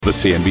The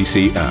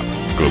CNBC app.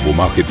 Global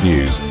market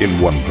news in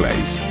one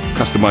place.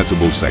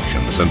 Customizable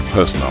sections and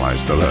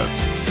personalized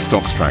alerts.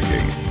 Stocks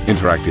tracking,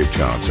 interactive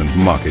charts and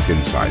market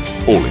insights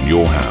all in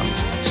your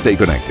hands. Stay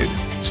connected.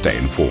 Stay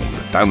informed.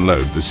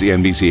 Download the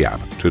CNBC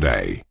app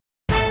today.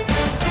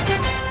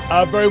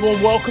 A very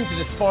warm welcome to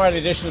this Friday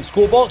edition of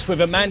Scorebox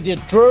with Amanda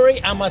Drury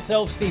and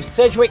myself, Steve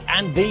Sedgwick,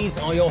 and these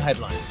are your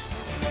headlines.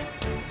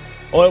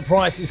 Oil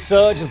prices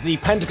surge as the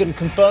Pentagon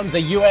confirms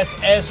a US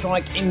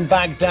airstrike in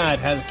Baghdad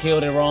has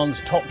killed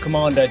Iran's top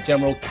commander,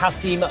 General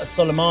Qasem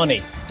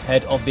Soleimani,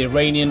 head of the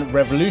Iranian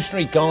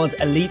Revolutionary Guard's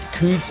elite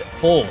Quds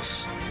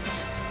force.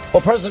 Well,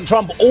 President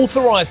Trump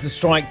authorized the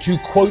strike to,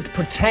 quote,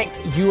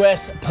 protect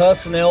US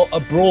personnel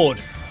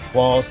abroad,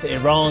 whilst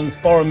Iran's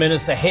foreign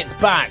minister hits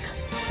back,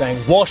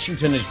 saying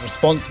Washington is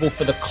responsible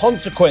for the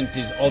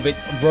consequences of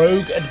its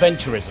rogue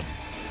adventurism.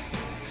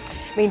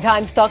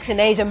 Meantime, stocks in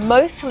Asia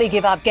mostly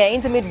give up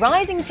gains amid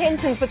rising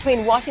tensions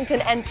between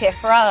Washington and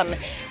Tehran,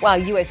 while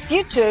US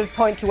futures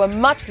point to a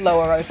much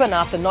lower open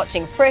after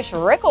notching fresh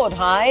record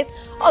highs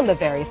on the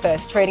very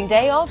first trading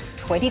day of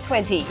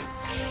 2020.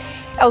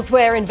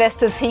 Elsewhere,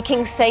 investors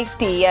seeking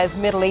safety as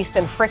Middle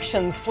Eastern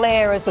frictions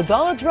flare as the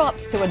dollar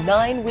drops to a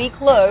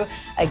 9-week low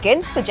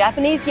against the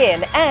Japanese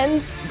yen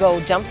and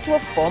gold jumps to a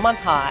 4-month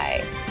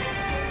high.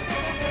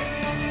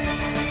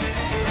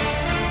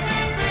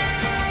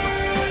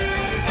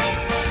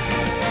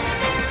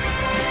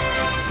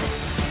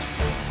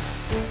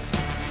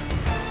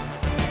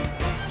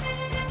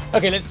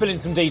 Okay, let's fill in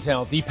some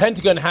details. The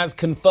Pentagon has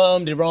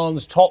confirmed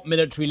Iran's top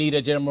military leader,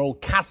 General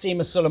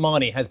Qasem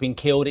Soleimani, has been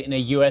killed in a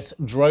US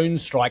drone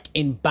strike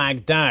in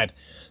Baghdad.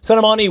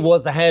 Soleimani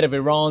was the head of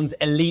Iran's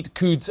elite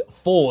Quds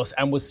force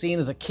and was seen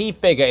as a key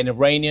figure in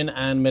Iranian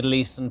and Middle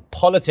Eastern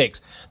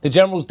politics. The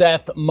general's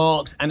death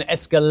marks an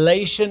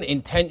escalation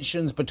in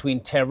tensions between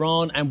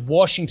Tehran and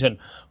Washington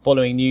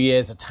following New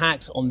Year's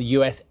attacks on the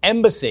US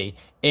embassy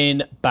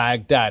in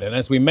Baghdad. And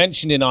as we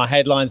mentioned in our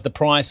headlines, the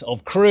price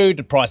of crude,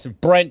 the price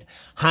of Brent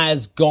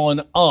has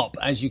gone up.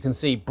 As you can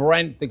see,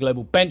 Brent, the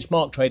global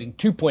benchmark, trading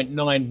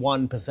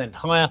 2.91%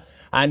 higher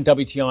and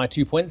WTI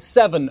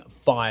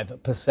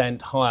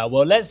 2.75% higher.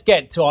 Well, let's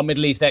get to our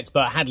Middle East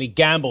expert, Hadley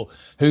Gamble,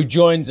 who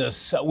joins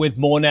us with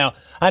more now.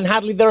 And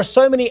Hadley, there are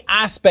so many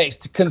aspects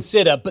to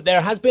consider, but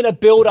there has been a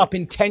build-up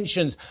in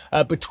tensions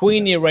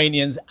between the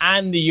Iranians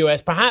and the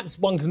US. Perhaps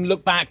one can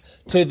look back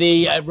to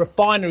the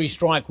refinery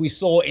strike we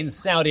saw in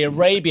Saudi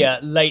Arabia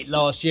late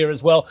last year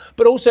as well.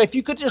 But also, if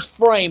you could just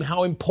frame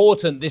how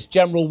important this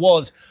general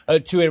was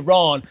to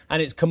Iran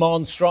and its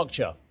command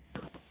structure.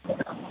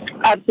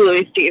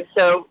 Absolutely, Steve.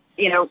 So,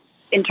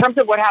 in terms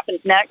of what happens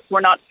next, we're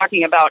not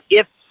talking about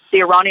if the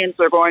Iranians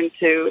are going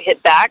to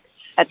hit back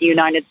at the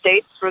United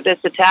States for this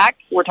attack.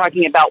 We're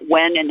talking about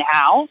when and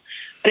how.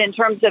 But in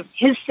terms of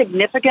his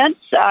significance,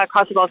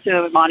 Qasem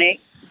Soleimani,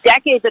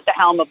 decades at the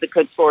helm of the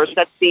Quds Force,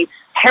 that's the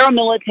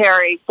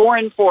paramilitary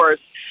foreign force,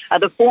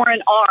 the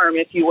foreign arm,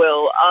 if you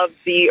will, of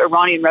the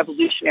Iranian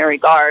Revolutionary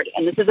Guard.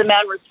 And this is a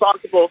man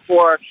responsible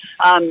for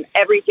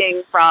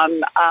everything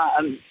from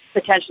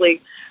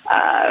potentially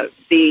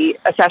the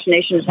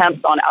assassination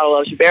attempts on Adel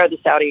al-Jubeir, the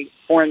Saudi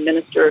foreign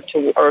minister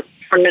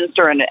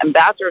and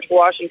ambassador to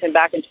Washington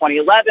back in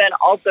 2011.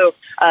 Also,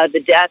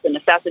 the death and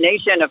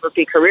assassination of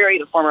Rafiq Hariri,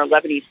 the former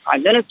Lebanese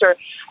prime minister.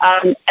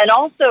 And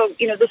also,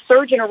 the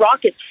surge in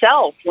Iraq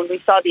itself, when we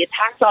saw the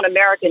attacks on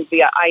Americans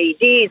via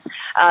IEDs,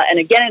 and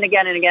again,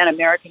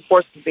 American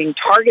forces being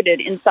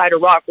targeted inside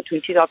Iraq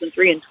between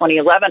 2003 and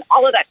 2011.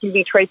 All of that can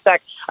be traced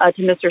back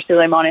to Mr.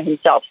 Soleimani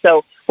himself.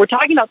 So we're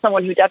talking about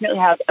someone who definitely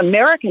has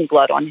American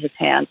blood on his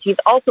hands. He's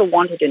also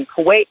wanted in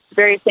Kuwait,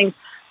 various things.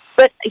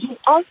 But he's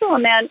also a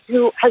man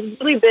who has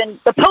really been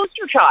the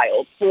poster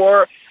child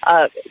for,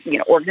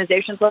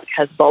 organizations like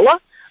Hezbollah,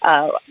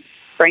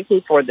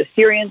 frankly, for the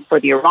Syrians,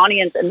 for the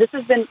Iranians, and this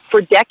has been for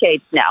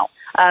decades now.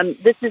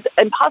 This is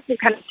impossible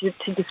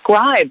to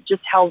describe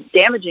just how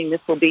damaging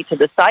this will be to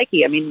the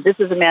psyche. I mean, this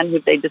is a man who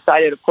they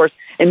decided, of course,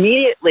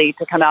 immediately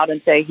to come out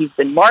and say he's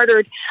been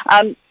martyred.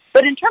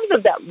 But in terms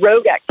of that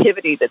rogue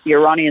activity that the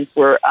Iranians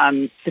were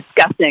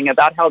discussing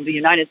about how the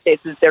United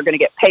States they're going to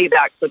get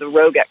payback for the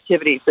rogue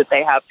activities that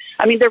they have,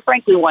 I mean, they're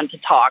frankly one to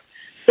talk.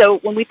 So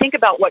when we think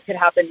about what could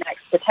happen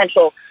next,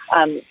 potential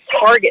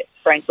targets,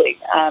 frankly,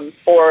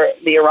 for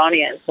the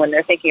Iranians when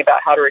they're thinking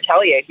about how to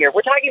retaliate here,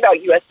 we're talking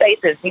about U.S.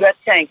 bases, U.S.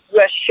 tanks,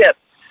 U.S. ships.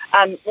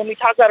 When we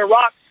talk about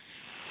Iraq,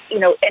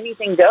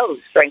 anything goes,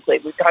 frankly.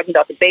 We're talking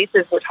about the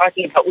bases.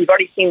 We've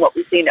already seen what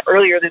we've seen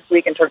earlier this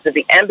week in terms of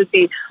the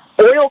embassy.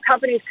 Oil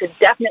companies could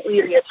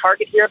definitely be a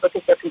target here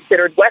because they're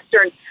considered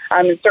Western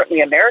and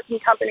certainly American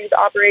companies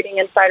operating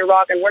inside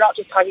Iraq. And we're not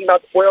just talking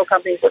about the oil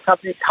companies. We're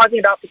talking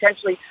about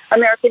potentially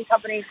American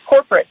companies,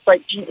 corporates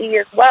like GE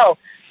as well.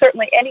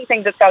 Certainly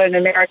anything that's got an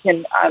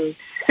American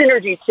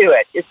synergy to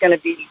it is going to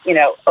be,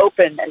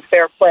 open and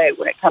fair play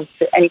when it comes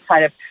to any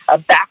kind of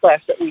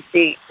backlash that we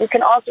see. We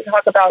can also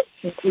talk about,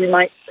 we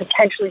might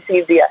potentially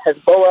see the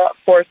Hezbollah, of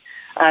course,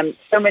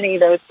 so many of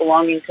those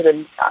belonging to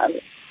the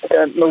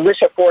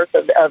militia force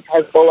of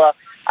Hezbollah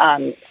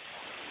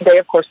they,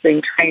 of course,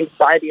 being trained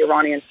by the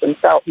Iranians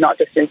themselves, not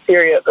just in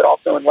Syria, but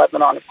also in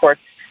Lebanon, of course.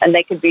 And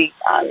they could be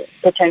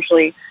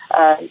potentially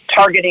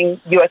targeting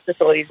U.S.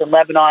 facilities in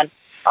Lebanon,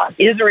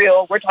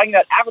 Israel. We're talking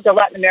about Africa,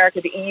 Latin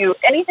America, the EU.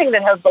 Anything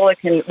that Hezbollah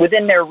can,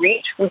 within their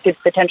reach, we could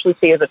potentially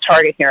see as a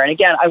target here. And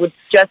again, I would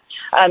suggest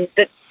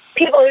that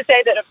people who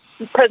say that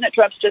if President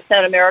Trump's just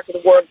sent America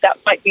to war, that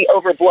might be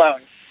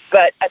overblown.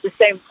 But at the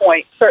same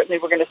point, certainly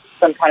we're going to see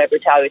some kind of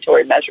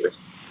retaliatory measures.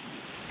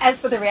 As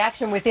for the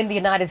reaction within the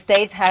United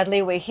States,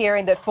 Hadley, we're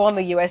hearing that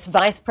former US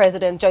Vice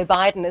President Joe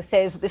Biden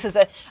says this is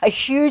a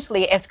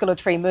hugely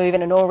escalatory move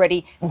in an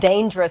already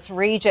dangerous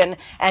region.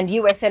 And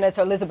US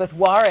Senator Elizabeth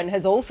Warren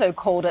has also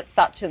called it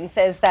such and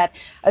says that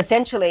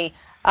essentially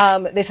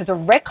this is a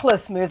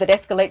reckless move that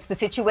escalates the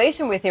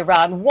situation with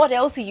Iran. What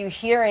else are you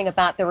hearing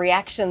about the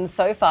reactions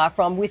so far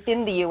from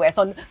within the US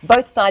on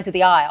both sides of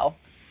the aisle?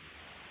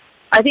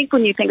 I think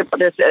when you think about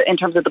this in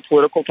terms of the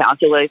political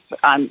calculus,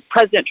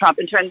 President Trump,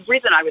 the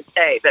reason I would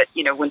say that,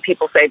 when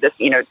people say this,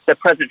 that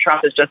President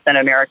Trump has just sent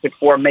America to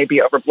war may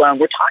be overblown.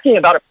 We're talking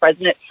about a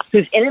president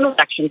who's in an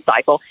election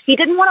cycle. He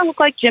didn't want to look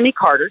like Jimmy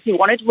Carter. He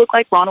wanted to look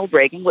like Ronald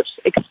Reagan, which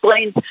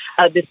explains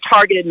this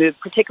targeted move,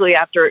 particularly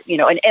after,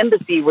 an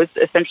embassy was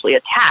essentially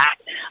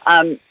attacked.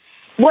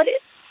 What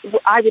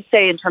I would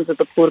say in terms of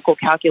the political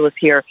calculus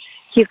here,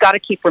 he's got to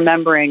keep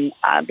remembering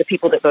the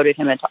people that voted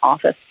him into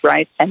office,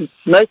 right? And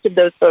most of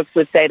those folks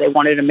would say they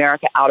wanted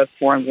America out of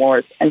foreign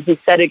wars. And he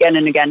said again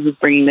and again he's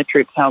bringing the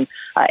troops home.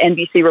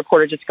 NBC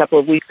reported just a couple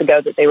of weeks ago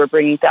that they were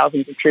bringing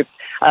thousands of troops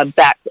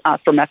back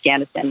from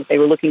Afghanistan, that they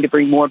were looking to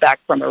bring more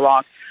back from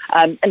Iraq.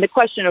 And the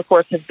question, of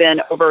course, has been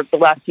over the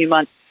last few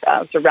months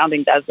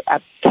surrounding those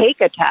take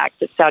attacks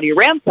at Saudi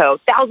Aramco,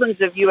 thousands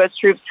of U.S.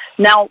 troops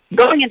now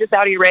going into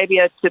Saudi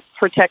Arabia to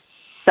protect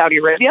Saudi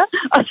Arabia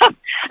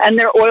and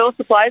their oil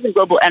supplies and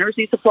global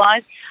energy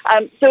supplies.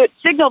 So it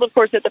signaled, of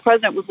course, that the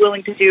president was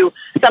willing to do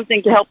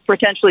something to help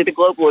potentially the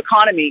global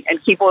economy and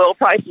keep oil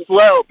prices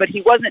low. But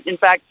he wasn't, in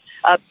fact,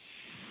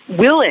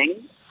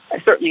 willing,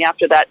 certainly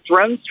after that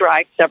drone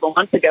strike several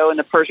months ago in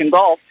the Persian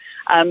Gulf,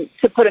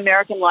 to put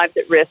American lives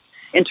at risk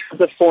in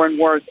terms of foreign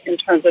wars, in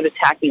terms of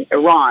attacking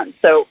Iran.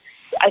 So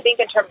I think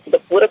in terms of the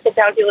political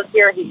calculus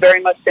here, he's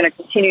very much going to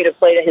continue to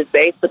play to his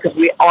base because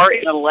we are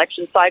in an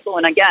election cycle.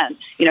 And again,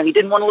 he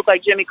didn't want to look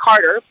like Jimmy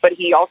Carter, but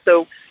he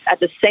also, at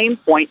the same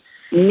point,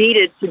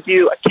 needed to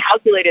do a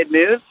calculated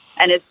move.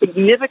 And as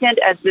significant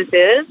as this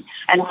is,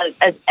 and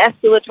as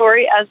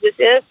escalatory as this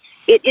is,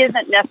 it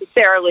isn't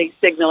necessarily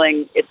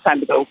signaling it's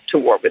time to go to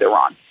war with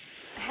Iran.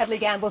 Hadley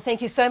Gamble,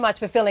 thank you so much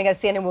for filling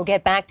us in, and we'll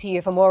get back to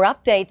you for more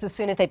updates as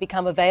soon as they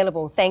become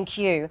available. Thank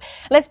you.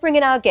 Let's bring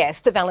in our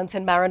guest,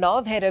 Valentin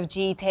Marinov, head of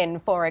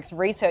G10 Forex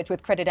Research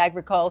with Credit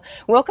Agricole.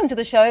 Welcome to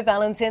the show,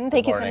 Valentin.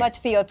 Thank you so much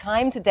for your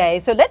time today.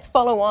 So let's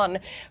follow on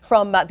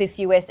from this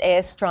US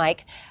airstrike.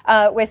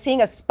 We're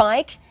seeing a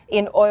spike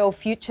in oil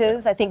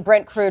futures. I think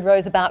Brent crude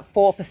rose about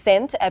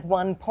 4% at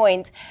one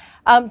point.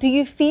 Do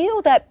you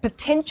feel that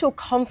potential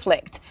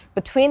conflict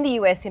between the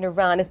US and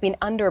Iran has been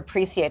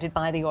underappreciated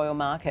by the oil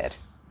market?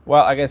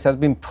 Well, I guess it has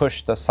been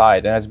pushed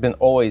aside and has been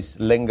always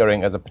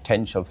lingering as a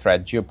potential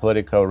threat.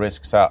 Geopolitical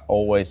risks are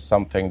always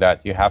something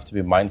that you have to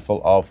be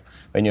mindful of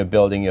when you're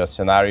building your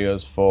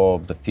scenarios for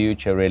the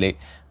future, really.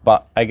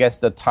 But I guess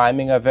the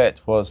timing of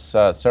it was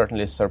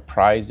certainly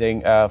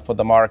surprising for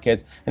the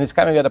markets. And it's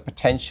coming at a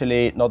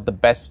potentially not the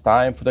best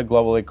time for the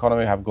global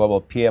economy. We have global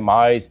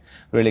PMIs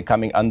really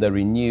coming under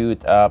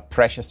renewed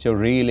pressure, still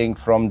reeling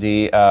from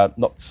the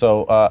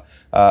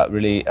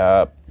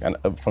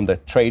from the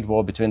trade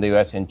war between the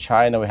US and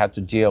China we had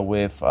to deal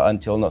with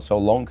until not so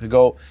long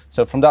ago.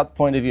 So from that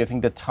point of view, I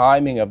think the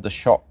timing of the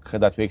shock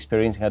that we're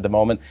experiencing at the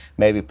moment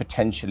may be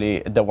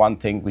potentially the one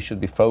thing we should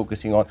be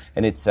focusing on,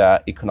 and its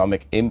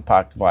economic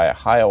impact via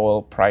higher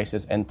oil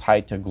prices and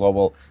tighter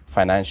global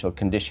financial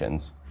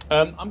conditions.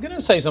 I'm going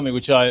to say something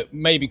which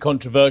may be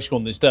controversial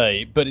on this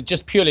day, but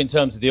just purely in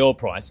terms of the oil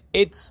price,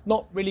 it's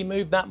not really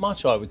moved that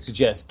much, I would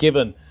suggest,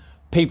 given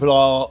people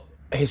are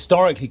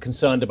historically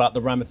concerned about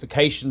the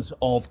ramifications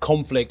of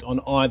conflict on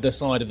either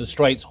side of the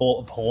Straits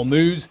of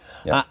Hormuz,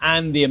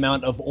 and the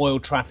amount of oil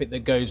traffic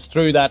that goes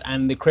through that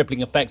and the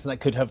crippling effects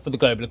that could have for the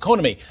global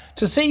economy.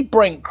 To see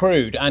Brent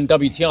crude and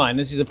WTI, and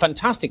this is a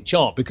fantastic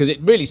chart because it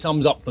really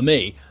sums up for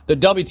me that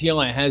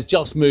WTI has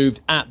just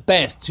moved at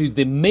best to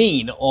the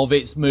mean of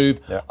its move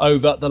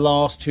over the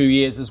last 2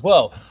 years as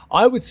well.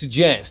 I would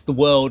suggest the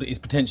world is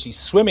potentially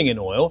swimming in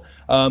oil.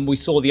 We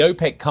saw the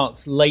OPEC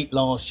cuts late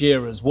last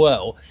year as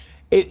well.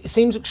 It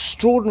seems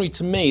extraordinary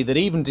to me that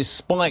even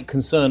despite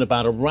concern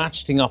about a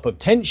ratcheting up of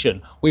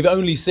tension, we've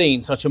only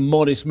seen such a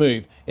modest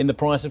move in the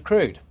price of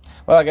crude.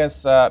 Well, I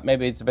guess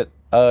maybe it's a bit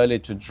early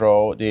to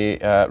draw the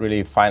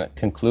really final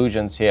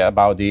conclusions here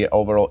about the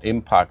overall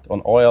impact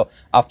on oil.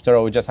 After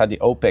all, we just had the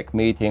OPEC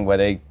meeting where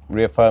they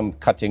reaffirmed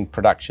cutting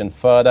production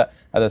further.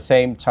 At the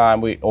same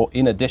time, we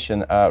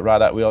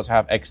also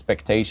have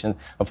expectation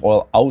of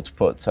oil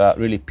output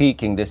really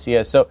peaking this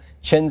year. So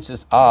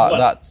chances are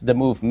that the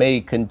move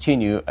may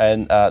continue,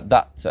 and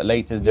that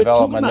latest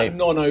development. Talking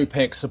about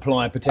non-OPEC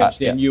supply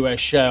potentially and US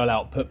shale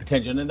output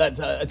potential, and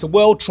it's a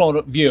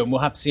well-trodden view, and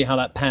we'll have to see how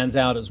that pans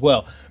out as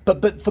well.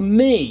 But for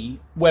me,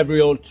 whether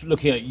you're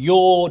looking at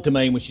your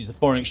domain, which is the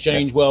foreign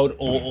exchange world,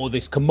 or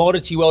this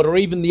commodity world, or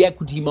even the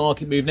equity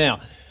market move now,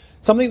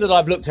 something that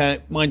I've looked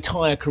at my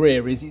entire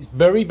career is it's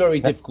very, very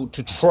difficult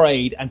to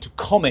trade and to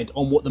comment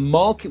on what the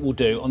market will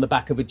do on the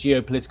back of a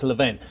geopolitical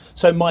event.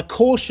 So my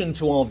caution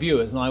to our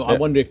viewers, and I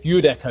wonder if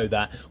you'd echo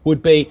that,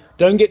 would be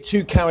don't get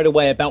too carried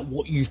away about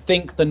what you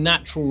think the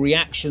natural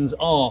reactions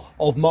are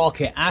of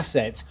market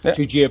assets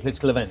to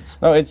geopolitical events.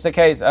 No, it's the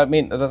case. I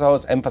mean, that's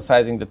always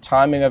emphasizing the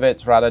timing of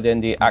it rather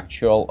than the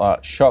actual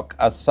shock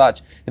as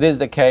such. It is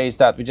the case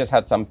that we just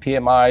had some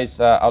PMIs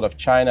out of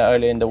China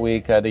early in the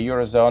week, the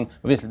Eurozone,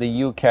 obviously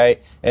the UK,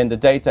 and the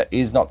data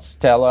is not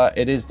stellar.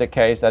 It is the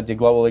case that the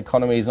global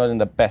economy is not in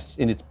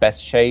its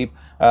best shape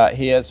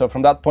here. So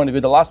from that point of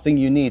view, the last thing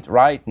you need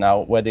right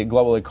now, where the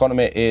global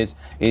economy is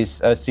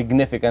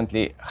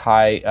significantly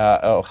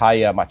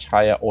much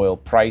higher oil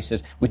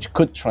prices, which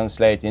could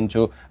translate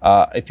into,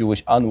 if you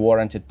wish,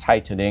 unwarranted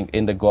tightening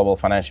in the global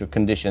financial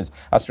conditions.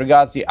 As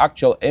regards the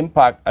actual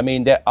impact, I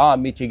mean, there are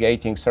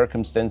mitigating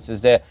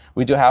circumstances there.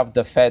 We do have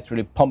the Fed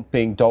really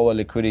pumping dollar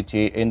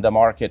liquidity in the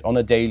market on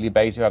a daily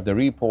basis. We have the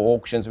repo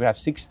auctions. We have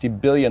 60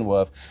 billion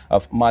worth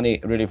of money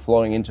really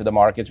flowing into the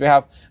markets. We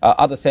have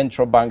other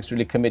central banks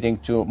really committing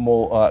to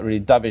more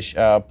really dovish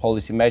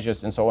policy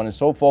measures and so on and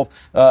so forth.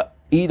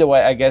 Either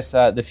way, I guess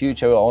the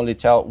future will only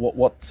tell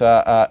what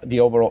the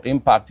overall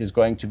impact is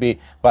going to be.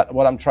 But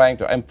what I'm trying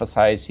to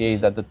emphasize here is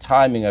that the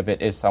timing of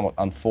it is somewhat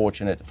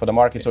unfortunate for the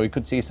market. So we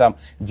could see some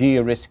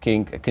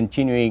de-risking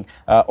continuing.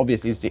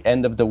 Obviously, it's the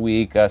end of the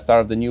week,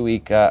 start of the new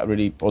week,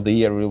 really, or the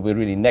year will be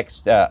really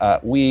next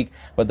week.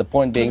 But the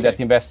point being that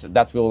investors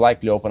that will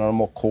likely open on a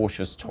more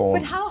cautious tone.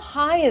 But how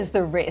high is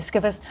the risk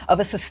of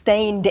a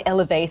sustained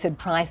elevated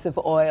price of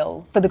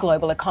oil for the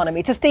global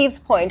economy? To Steve's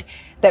point,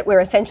 that we're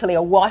essentially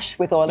awash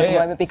with oil at the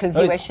moment because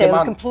US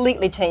shales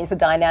completely changed the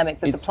dynamic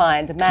for supply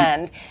and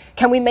demand.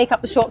 Can we make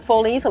up the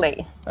shortfall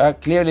easily?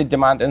 Clearly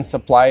demand and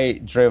supply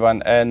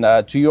driven,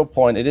 and to your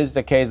point, it is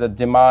the case that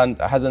demand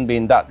hasn't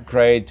been that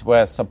great,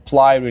 where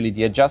supply, really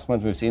the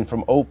adjustment we've seen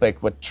from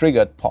OPEC were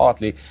triggered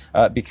partly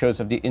because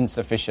of the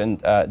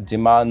insufficient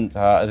demand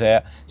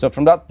there. So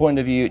from that point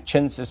of view,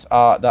 chances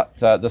are that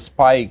the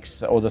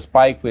spikes or the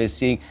spike we're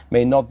seeing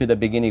may not be the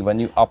beginning of a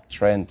new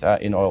uptrend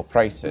in oil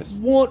prices.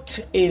 What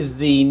is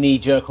the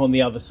knee-jerk on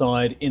the other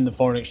side in the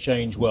foreign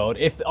exchange world?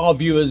 If our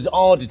viewers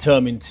are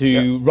determined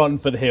to run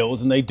for the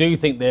hills and they do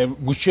think there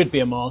should be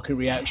a market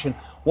reaction,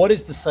 what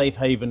is the safe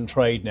haven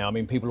trade now? I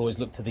mean, people always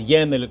look to the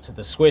yen, they look to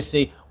the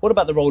Swissy. What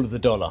about the role of the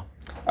dollar?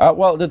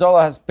 Well, the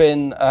dollar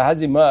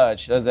has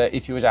emerged as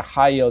if you wish, a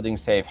high-yielding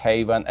safe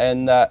haven,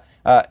 and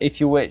if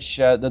you wish,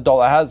 the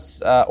dollar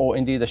has, or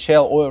indeed the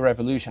shale oil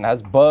revolution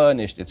has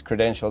burnished its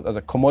credentials as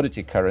a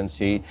commodity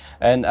currency,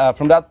 and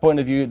from that point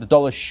of view, the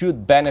dollar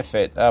should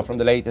benefit from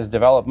the latest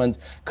developments,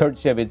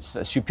 courtesy of its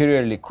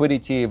superior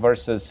liquidity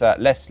versus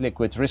less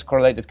liquid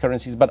risk-correlated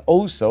currencies, but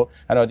also,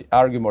 and I would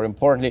argue more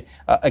importantly,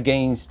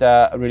 against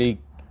really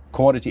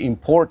commodity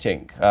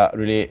importing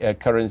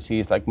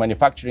currencies like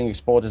manufacturing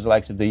exporters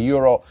like the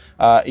euro,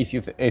 if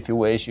you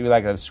wish, you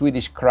like the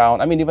Swedish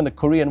crown, I mean even the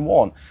Korean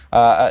won.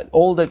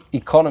 All the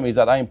economies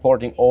that are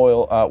importing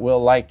oil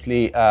will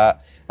likely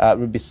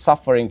will be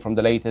suffering from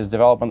the latest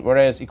development,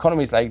 whereas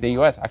economies like the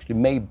US actually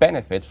may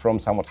benefit from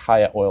somewhat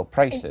higher oil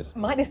prices.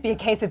 Might this be a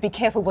case of be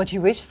careful what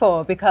you wish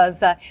for?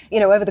 Because,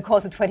 over the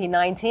course of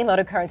 2019, a lot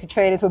of currency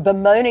traders were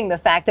bemoaning the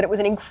fact that it was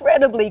an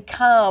incredibly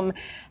calm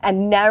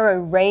and narrow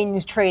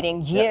range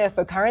trading year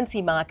for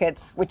currency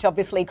markets, which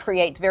obviously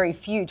creates very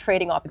few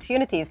trading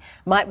opportunities.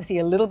 Might we see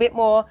a little bit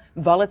more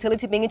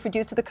volatility being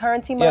introduced to the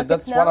currency markets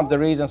that's now? one of the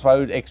reasons why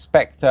we would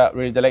expect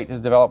really the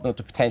latest development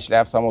to potentially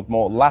have somewhat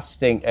more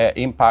lasting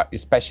impact,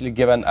 especially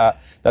given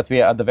that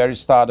we are at the very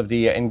start of the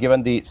year and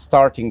given the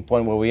starting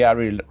point where we are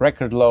really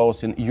record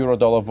lows in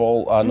euro-dollar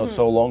vol not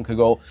so long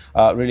ago,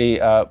 really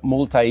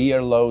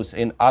multi-year lows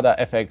in other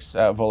FX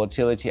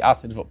volatility,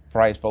 asset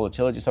price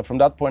volatility. So from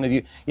that point of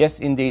view, yes,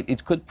 indeed,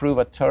 it could prove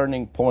a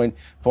turning point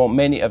for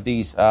many of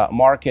these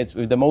markets,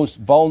 with the most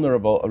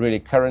vulnerable really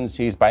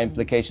currencies, by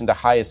implication the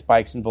highest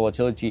spikes in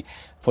volatility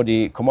for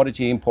the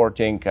commodity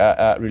importing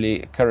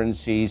really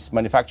currencies,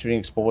 manufacturing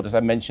exporters. I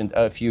mentioned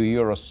a few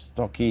euro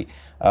stocky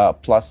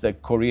plus the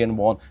Korean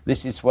won.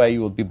 This is where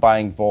you will be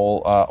buying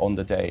vol on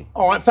the day.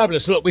 All right,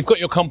 fabulous. Look, we've got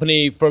your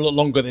company for a lot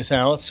longer this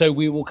hour, so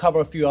we will cover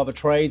a few other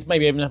trades,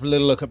 maybe even have a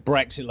little look at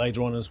Brexit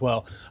later on as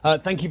well.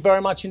 Thank you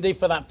very much indeed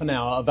for that for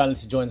now.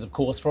 Valentin joins, of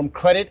course, from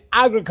Crédit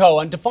Agricole.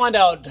 And to find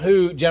out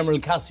who General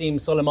Qasem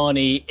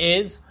Soleimani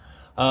is,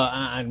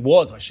 and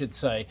was, I should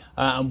say,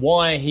 and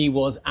why he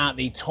was at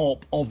the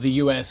top of the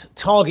US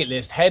target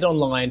list, head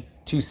online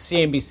to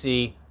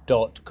CNBC.com.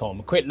 A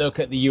quick look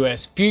at the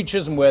US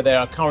futures and where they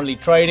are currently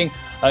trading.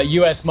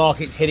 US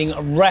markets hitting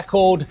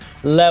record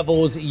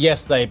levels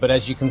yesterday, but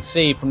as you can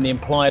see from the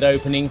implied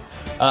opening,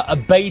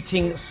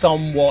 abating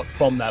somewhat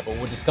from that. But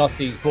we'll discuss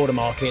these broader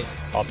markets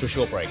after a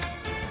short break.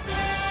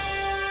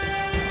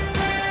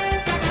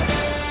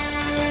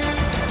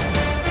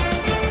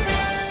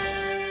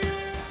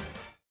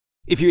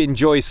 If you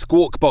enjoy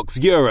Squawk Box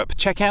Europe,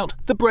 check out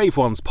the Brave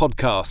Ones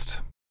podcast.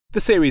 The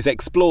series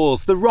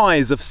explores the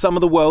rise of some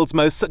of the world's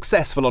most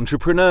successful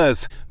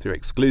entrepreneurs. Through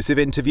exclusive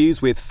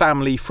interviews with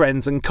family,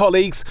 friends and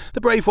colleagues,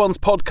 the Brave Ones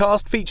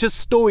podcast features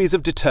stories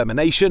of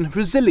determination,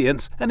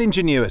 resilience and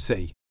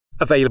ingenuity.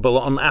 Available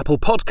on Apple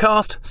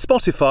Podcast,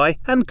 Spotify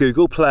and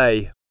Google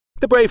Play.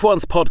 The Brave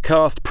Ones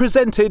podcast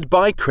presented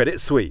by Credit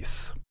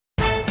Suisse.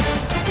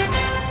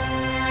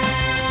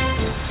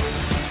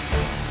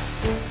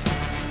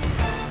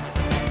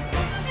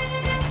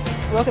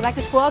 Welcome back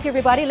to Squawk,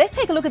 everybody. Let's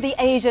take a look at the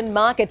Asian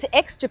markets,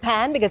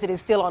 ex-Japan, because it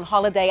is still on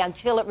holiday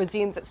until it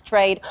resumes its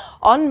trade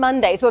on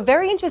Monday. So a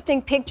very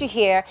interesting picture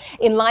here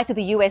in light of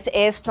the US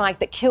airstrike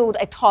that killed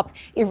a top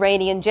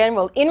Iranian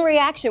general. In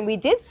reaction, we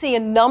did see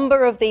a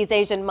number of these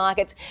Asian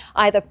markets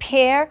either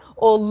pair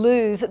or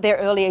lose their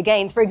earlier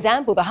gains. For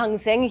example, the Hang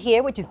Seng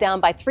here, which is down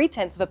by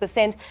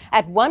 0.3%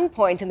 at one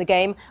point in the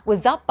game,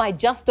 was up by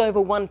just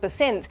over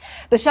 1%.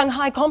 The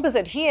Shanghai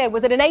Composite here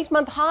was at an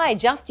 8-month high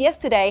just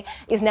yesterday,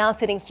 is now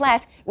sitting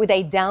flat with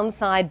a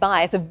downside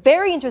bias. A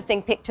very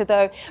interesting picture,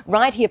 though,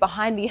 right here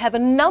behind me. You have a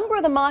number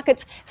of the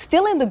markets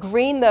still in the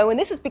green, though, and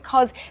this is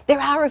because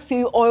there are a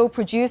few oil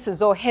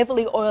producers or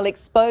heavily oil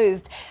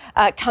exposed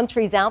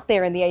countries out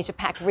there in the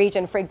Asia-Pac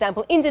region. For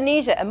example,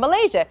 Indonesia and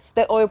Malaysia,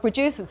 they're oil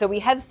producers. So we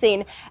have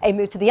seen a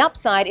move to the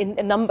upside in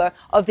a number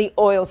of the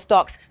oil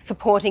stocks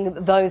supporting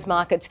those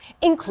markets,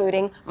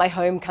 including my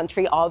home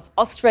country of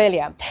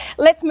Australia.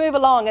 Let's move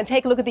along and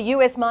take a look at the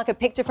US market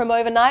picture from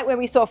overnight, where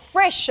we saw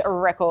fresh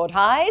record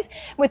highs,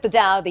 with the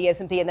Dow, the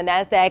S&P and the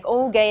Nasdaq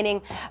all gaining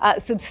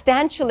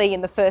substantially in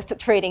the first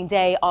trading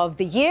day of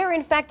the year.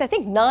 In fact, I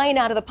think 9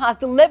 out of the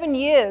past 11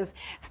 years,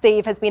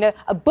 Steve, has been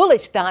a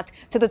bullish start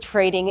to the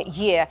trading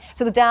year.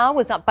 So the Dow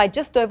was up by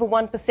just over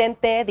 1%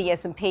 there, the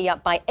S&P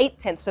up by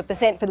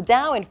 0.8%. For the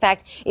Dow, in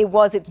fact, it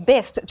was its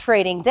best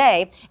trading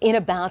day in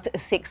about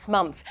 6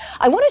 months.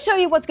 I want to show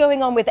you what's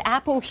going on with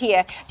Apple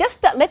here.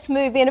 Just let's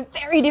move in a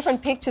very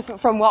different picture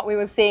from what we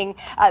were seeing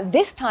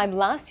this time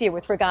last year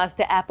with regards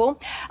to Apple.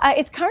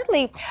 It's currently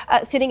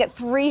sitting at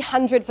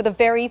 300 for the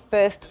very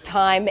first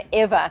time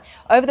ever.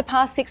 Over the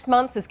past 6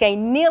 months, it's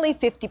gained nearly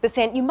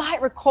 50%. You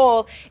might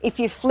recall, if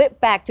you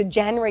flip back to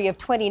January of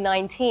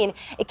 2019,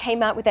 it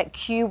came out with that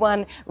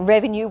Q1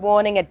 revenue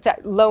warning. It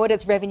lowered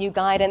its revenue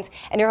guidance,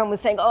 and everyone was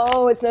saying,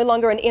 oh, it's no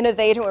longer an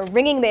innovator, or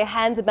wringing their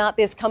hands about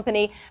this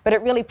company, but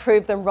it really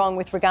proved them wrong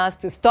with regards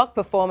to stock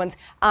performance.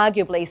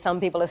 Arguably, some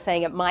people are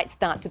saying it might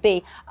start to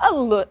be a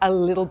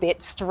little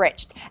bit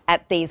stretched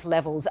at these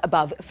levels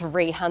above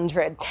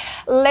 300.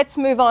 Let's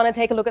move on and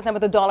take a look at some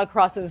of the dollar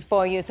crosses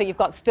for you. So you've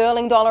got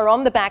sterling dollar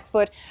on the back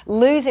foot,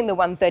 losing the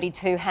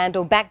 132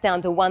 handle back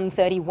down to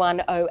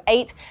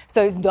 131.08.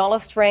 So it's dollar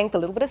strength, a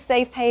little bit of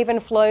safe haven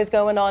flows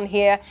going on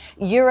here.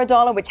 Euro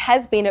dollar, which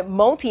has been at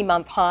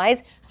multi-month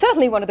highs,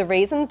 certainly one of the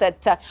reasons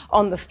that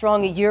on the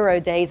strong euro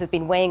days has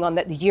been weighing on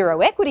the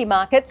euro equity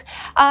markets.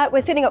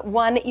 We're sitting at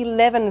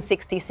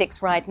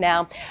 111.66 right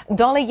now.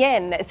 Dollar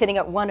yen sitting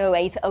at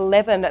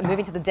 108.11,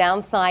 moving to the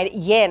downside.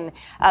 Yen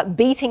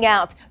beating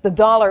out the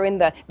dollar in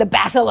the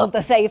battle of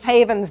the safe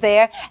havens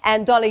there,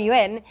 and dollar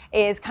yuan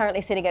is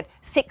currently sitting at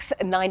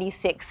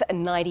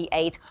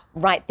 696.98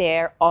 right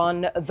there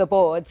on the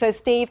board. So,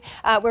 Steve,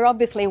 we're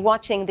obviously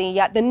watching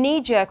the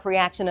knee-jerk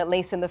reaction, at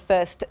least in the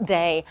first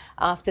day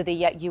after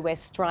the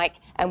US strike,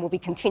 and we'll be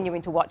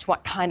continuing to watch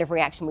what kind of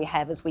reaction we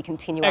have as we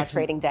continue our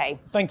trading day.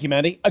 Thank you,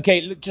 Mandy.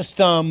 Okay, look, just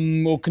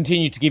we'll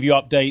continue to give you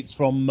updates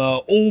from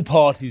all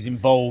parties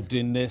involved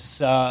in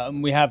this.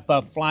 We have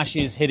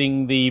flashes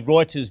hitting the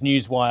Reuters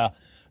newswire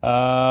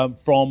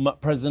from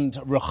President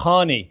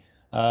Rouhani,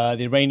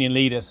 the Iranian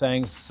leader,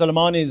 saying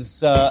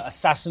Soleimani's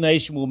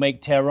assassination will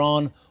make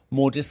Tehran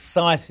more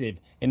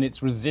decisive in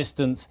its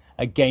resistance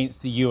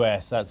against the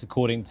US. That's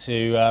according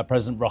to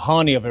President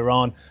Rouhani of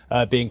Iran,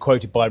 being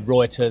quoted by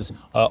Reuters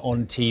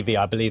on TV.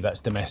 I believe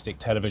that's domestic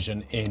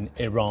television in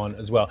Iran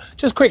as well.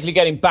 Just quickly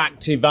getting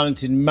back to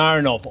Valentin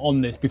Marinov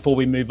on this before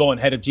we move on,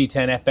 head of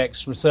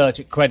G10FX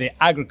research at Credit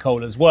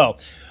Agricole as well.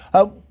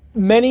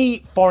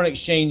 Many foreign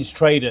exchange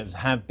traders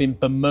have been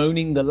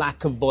bemoaning the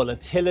lack of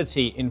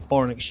volatility in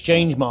foreign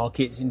exchange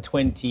markets in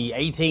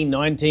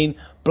 2018-19,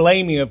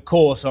 blaming, of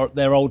course,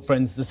 their old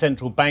friends, the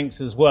central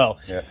banks as well.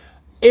 Yeah.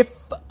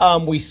 If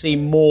we see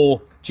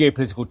more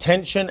geopolitical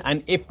tension?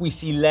 And if we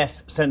see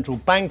less central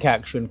bank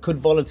action, could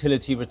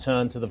volatility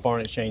return to the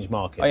foreign exchange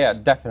markets? Oh, yeah,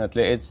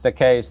 definitely. It's the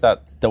case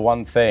that the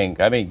one thing,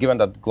 given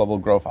that the global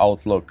growth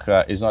outlook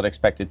is not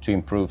expected to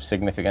improve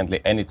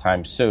significantly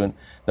anytime soon,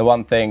 the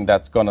one thing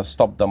that's going to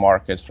stop the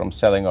markets from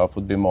selling off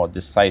would be more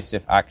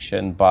decisive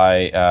action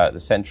by the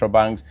central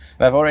banks.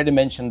 And I've already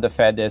mentioned the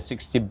Fed. There's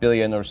 60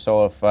 billion or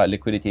so of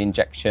liquidity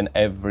injection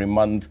every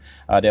month.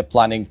 They're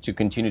planning to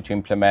continue to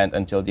implement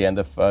until the end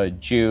of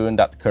June.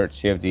 That's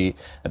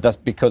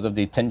because of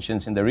the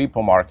tensions in the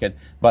repo market.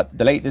 But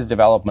the latest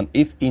development,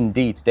 if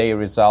indeed they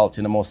result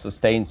in a more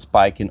sustained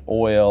spike in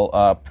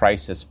oil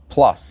prices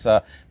plus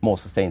more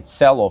sustained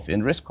sell-off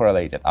in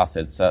risk-correlated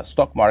assets,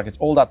 stock markets,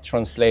 all that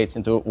translates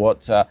into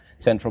what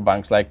central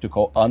banks like to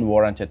call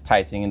unwarranted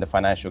tightening in the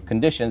financial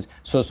conditions.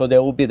 So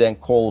there will be then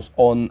calls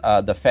on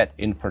the Fed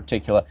in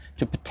particular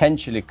to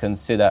potentially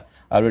consider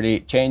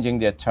really changing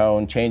their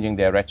tone, changing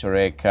their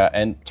rhetoric,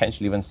 and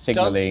potentially even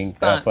signaling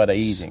further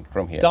easing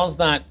from here. Does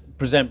that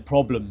present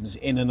problems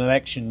in an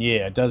election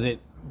year? Does it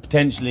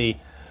potentially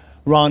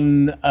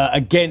run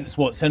against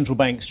what central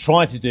banks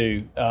try to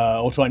do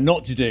or try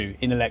not to do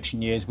in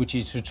election years, which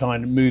is to try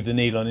and move the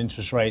needle on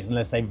interest rates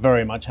unless they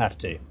very much have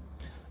to?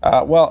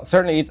 Well,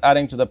 certainly it's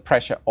adding to the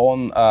pressure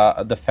on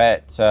the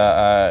Fed,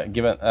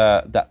 given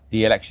that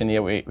the election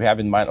year we have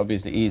in mind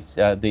obviously is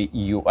the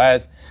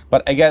US.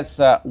 But I guess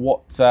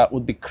what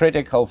would be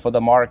critical for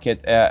the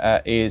market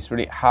is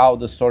really how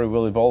the story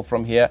will evolve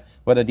from here,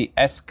 whether the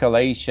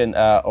escalation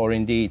or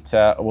indeed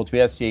what we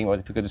are seeing, or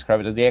if you could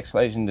describe it as the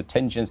escalation, the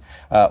tensions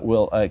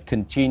will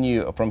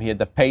continue from here,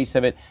 the pace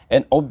of it,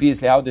 and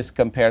obviously how this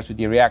compares with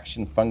the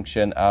reaction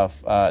function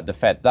of the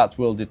Fed. That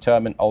will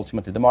determine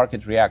ultimately the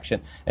market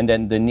reaction and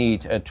then the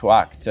need to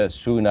act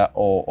sooner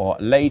or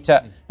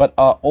later. But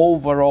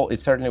overall,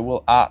 it certainly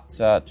will add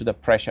to the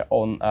pressure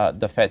on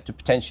the Fed to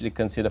potentially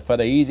consider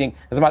further easing.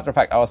 As a matter of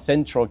fact, our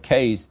central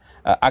case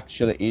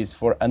actually is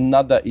for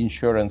another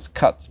insurance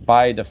cut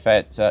by the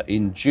Fed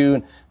in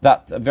June.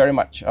 That very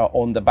much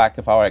on the back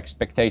of our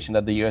expectation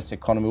that the US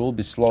economy will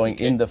be slowing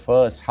in the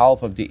first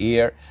half of the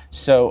year.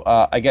 So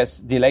I guess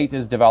the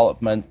latest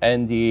development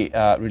and the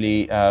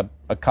really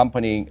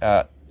accompanying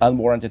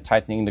unwarranted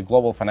tightening in the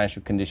global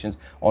financial conditions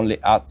only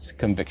adds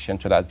conviction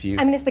to that view.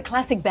 It's the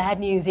classic bad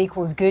news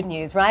equals good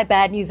news, right?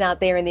 Bad news out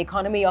there in the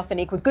economy often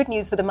equals good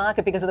news for the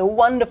market because of the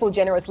wonderful,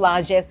 generous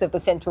largesse of the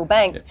central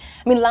banks.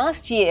 Yeah.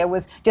 Last year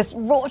was just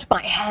wrought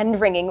by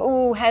hand-wringing.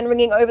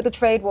 Hand-wringing over the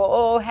trade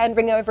war.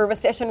 Hand-wringing over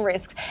recession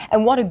risks.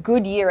 And what a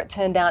good year it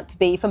turned out to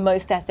be for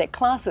most asset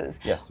classes.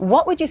 Yes.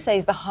 What would you say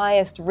is the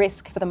highest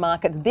risk for the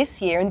market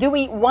this year? And do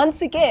we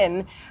once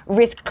again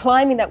risk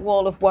climbing that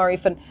wall of worry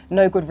for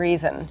no good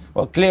reason?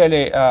 Well,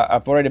 clearly,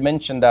 I've already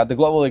mentioned that the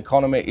global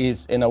economy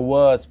is in a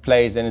worse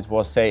place than it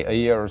was, say, a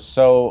year or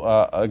so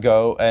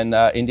ago. And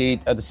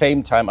indeed, at the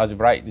same time, as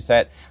you've rightly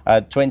said,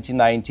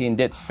 2019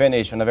 did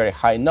finish on a very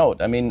high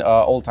note.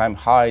 All-time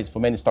highs for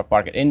many stock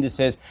market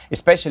indices,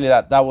 especially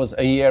that was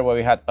a year where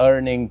we had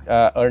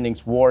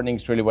earnings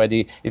warnings, really, where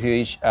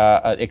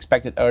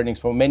expected earnings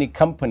for many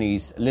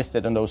companies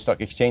listed on those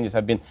stock exchanges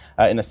have been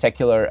in a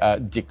secular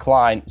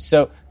decline.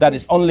 So that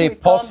is only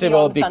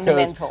possible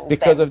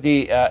because of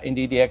the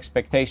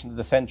expectation that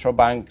the central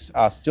banks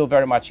are still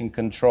very much in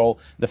control.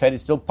 The Fed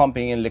is still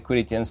pumping in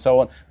liquidity and so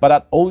on. But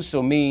that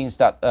also means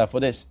that for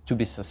this to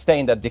be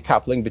sustained, that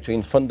decoupling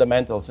between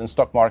fundamentals and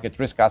stock market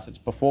risk assets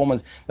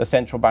performance, the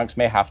central banks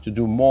may have to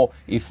do more,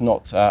 if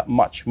not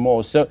much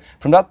more. So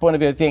from that point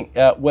of view, I think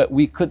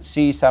we could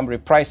see some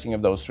repricing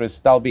of those risks.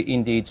 That'll be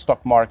indeed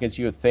stock markets.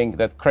 You would think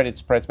that credit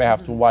spreads may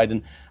have to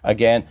widen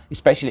again,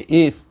 especially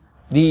if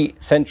the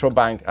central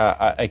bank,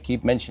 I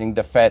keep mentioning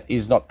the Fed,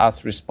 is not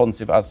as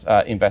responsive as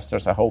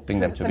investors are hoping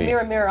them to be.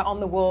 So mirror on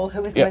the wall,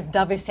 who is the most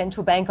dovish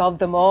central bank of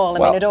them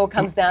all? It all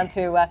comes down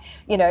to,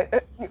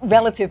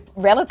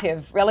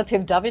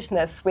 relative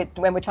dovishness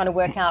when we're trying to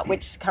work out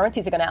which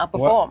currencies are going to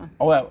outperform.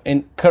 Well,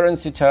 in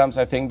currency terms,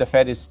 I think the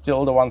Fed is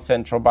still the one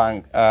central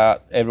bank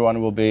everyone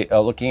will be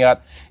looking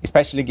at,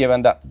 especially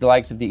given that the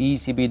likes of the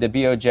ECB, the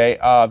BOJ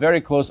are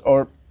very close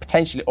or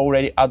potentially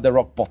already at the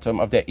rock bottom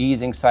of their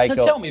easing cycle.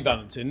 So tell me,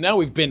 Valentin, now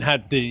we've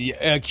had the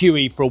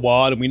QE for a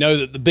while, and we know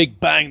that the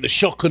big bang, the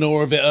shock and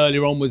awe of it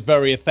earlier on was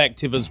very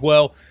effective as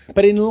well.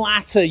 But in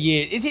latter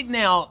years, is it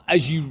now,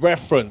 as you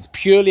reference,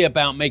 purely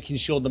about making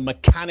sure the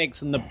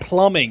mechanics and the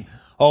plumbing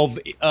of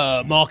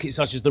markets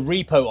such as the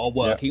repo are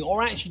working,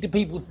 or actually do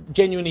people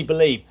genuinely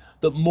believe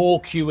that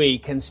more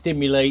QE can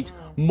stimulate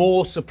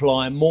more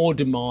supply, more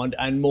demand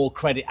and more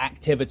credit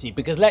activity?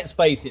 Because let's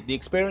face it, the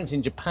experience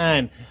in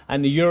Japan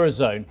and the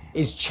Eurozone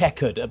is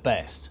checkered at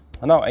best.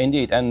 No,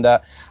 indeed. And I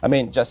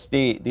mean, just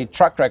the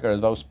track record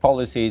of those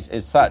policies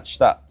is such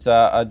that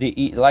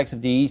the likes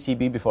of the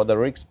ECB before the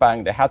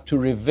Riksbank, they had to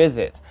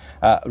revisit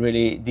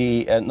really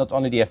the not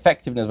only the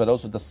effectiveness, but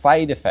also the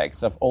side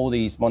effects of all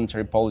these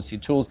monetary policy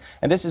tools.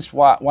 And this is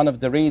one of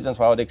the reasons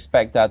why I would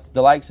expect that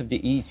the likes of the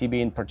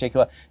ECB in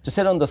particular to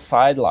sit on the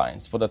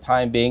sidelines for the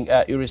time being,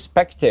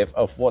 irrespective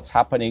of what's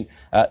happening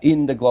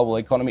in the global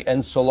economy,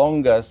 and so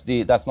long as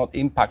that's not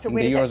impacting the Eurozone. So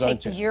where does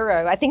that take the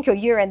euro? I think your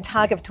year-end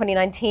target of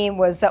 2019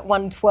 was at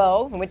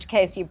 112, in which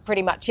case you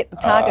pretty much hit the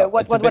target.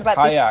 It's a bit about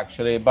higher,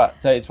 actually, but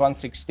it's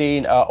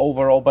 116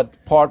 overall.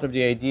 But part of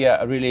the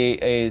idea really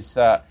is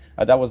that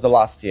was the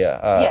last year,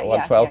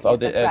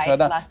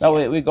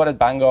 112. We got it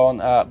bang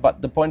on.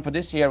 But the point for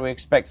this year, we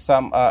expect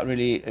some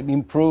really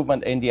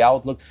improvement in the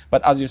outlook.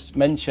 But as you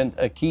mentioned,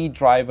 a key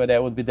driver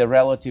there would be the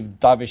relative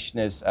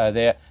dovishness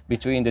there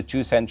between the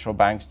two central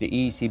banks, the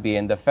ECB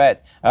and the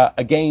Fed,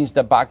 against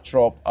the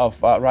backdrop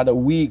of rather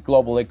weak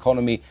global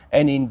economy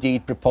and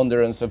indeed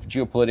preponderance of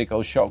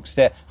geopolitical shocks.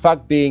 The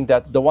fact being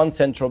that the one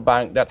central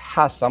bank that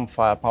has some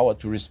firepower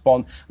to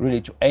respond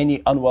really to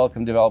any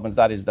unwelcome developments,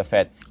 that is the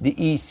Fed. The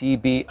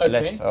ECB,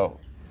 less so.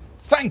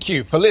 Thank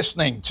you for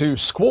listening to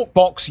Squawk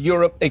Box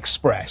Europe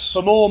Express.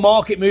 For more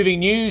market-moving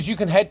news, you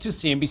can head to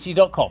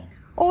cnbc.com.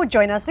 Or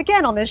join us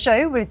again on this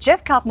show with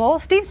Jeff Cutmore,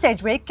 Steve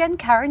Sedgwick and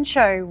Karen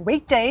Cho,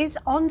 weekdays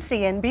on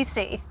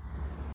CNBC.